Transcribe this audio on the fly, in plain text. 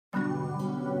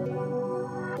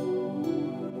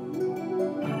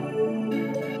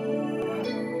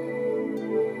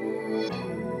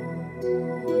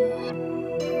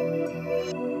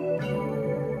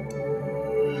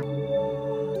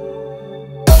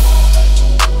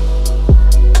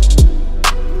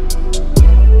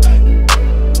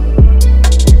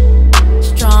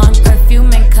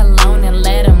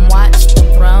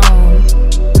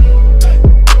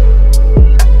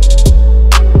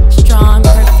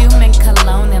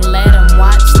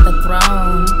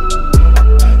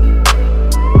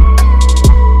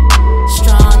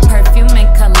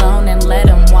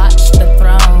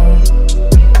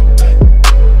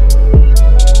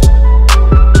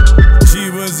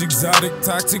She's exotic,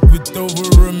 toxic, with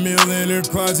over a meal in her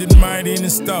closet, mighty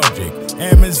nostalgic.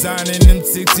 Amazon and them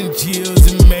 6-inch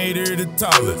heels and made her the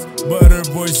tallest, but her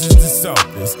voice is the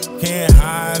softest. Can't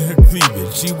hide her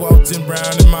cleavage. She walks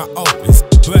around in my office.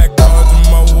 Black cards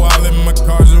in my wallet, my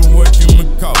cars are what you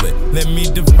would call it. Let me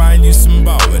define you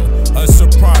symbolic. A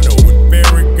soprano with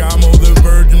Ferragamo, the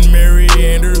Virgin Mary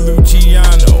and her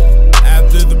Luciano.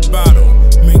 After the bottle,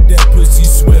 make that pussy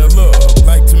swell up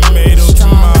like tomato.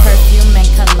 Strong perfume and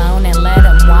cologne and let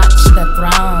him watch the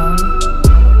throne.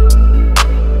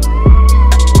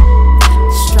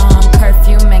 Strong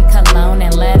perfume and cologne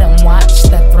and let him watch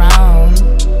the throne.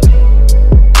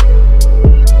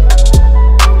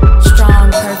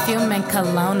 Strong perfume and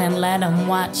cologne and let him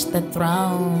watch the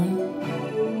throne.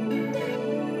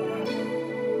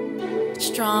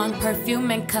 Strong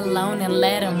perfume and cologne and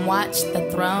let him watch the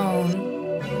throne.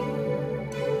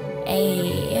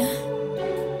 Ayy.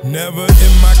 Never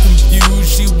am I confused,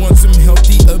 she wants some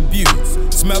healthy abuse.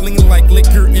 Smelling like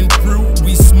liquor and fruit,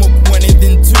 we smoke one and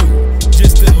then two,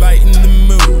 just to lighten the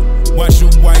mood. Watch her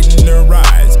whiten her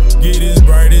eyes, get as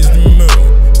bright as the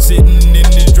moon. Sitting in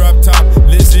this drop top,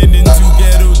 listening to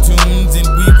ghetto tunes, and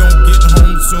we gon' get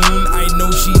home soon. I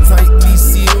know she tightly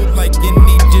sealed like an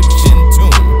Egyptian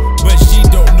tomb, but she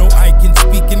don't know I can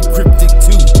speak in cryptic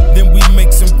too. Then we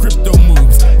make some crypto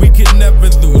moves, we could never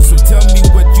lose, so tell me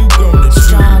what you gonna do.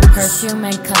 Strong perfume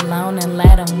and cologne and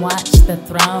let him watch the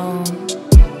throne.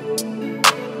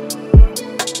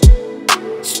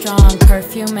 Strong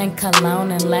perfume and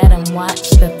cologne and let him watch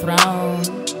the throne.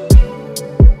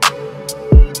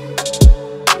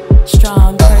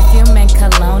 Strong perfume and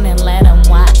cologne and let him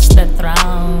watch the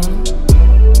throne.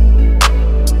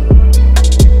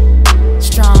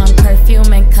 Strong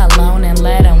perfume and cologne and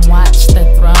let him watch the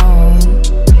throne.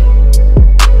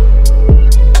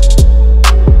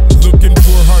 Looking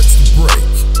for hearts to break,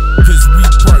 cause we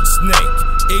part snake.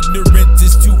 Ignorant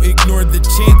is to ignore the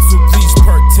chance, so please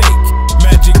partake.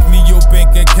 Magically your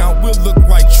bank account will look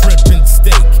like shrimp and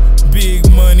steak. Big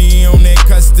money on that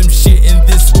custom shit and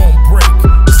this won't break.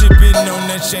 Sipping on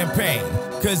that champagne,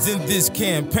 cause in this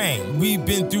campaign we've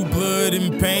been through blood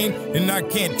and pain, and I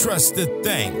can't trust a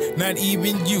thing, not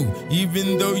even you,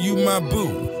 even though you my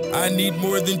boo. I need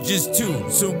more than just two,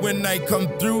 so when I come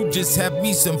through, just have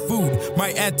me some food.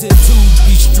 My attitude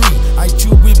be street, I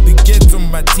chew with baguettes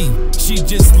on my teeth. She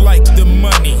just like the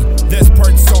money, that's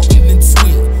part salty and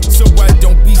sweet. So I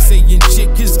don't be saying shit,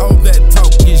 cause all that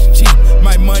talk is cheap.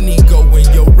 My money go in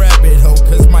your rabbit hole,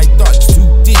 cause my thoughts too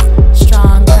deep.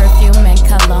 Strong perfume and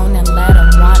cologne and let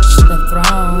him watch the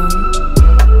throne.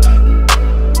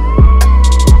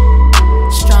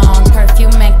 Strong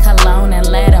perfume and cologne and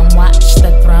let him watch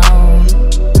the throne.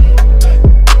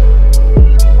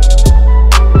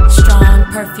 Strong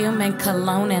perfume and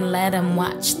cologne and let him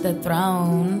watch the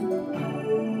throne.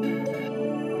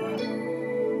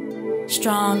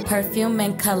 Strong perfume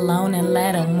and cologne and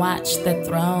let him watch the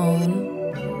throne.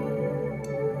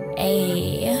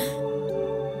 Ayy.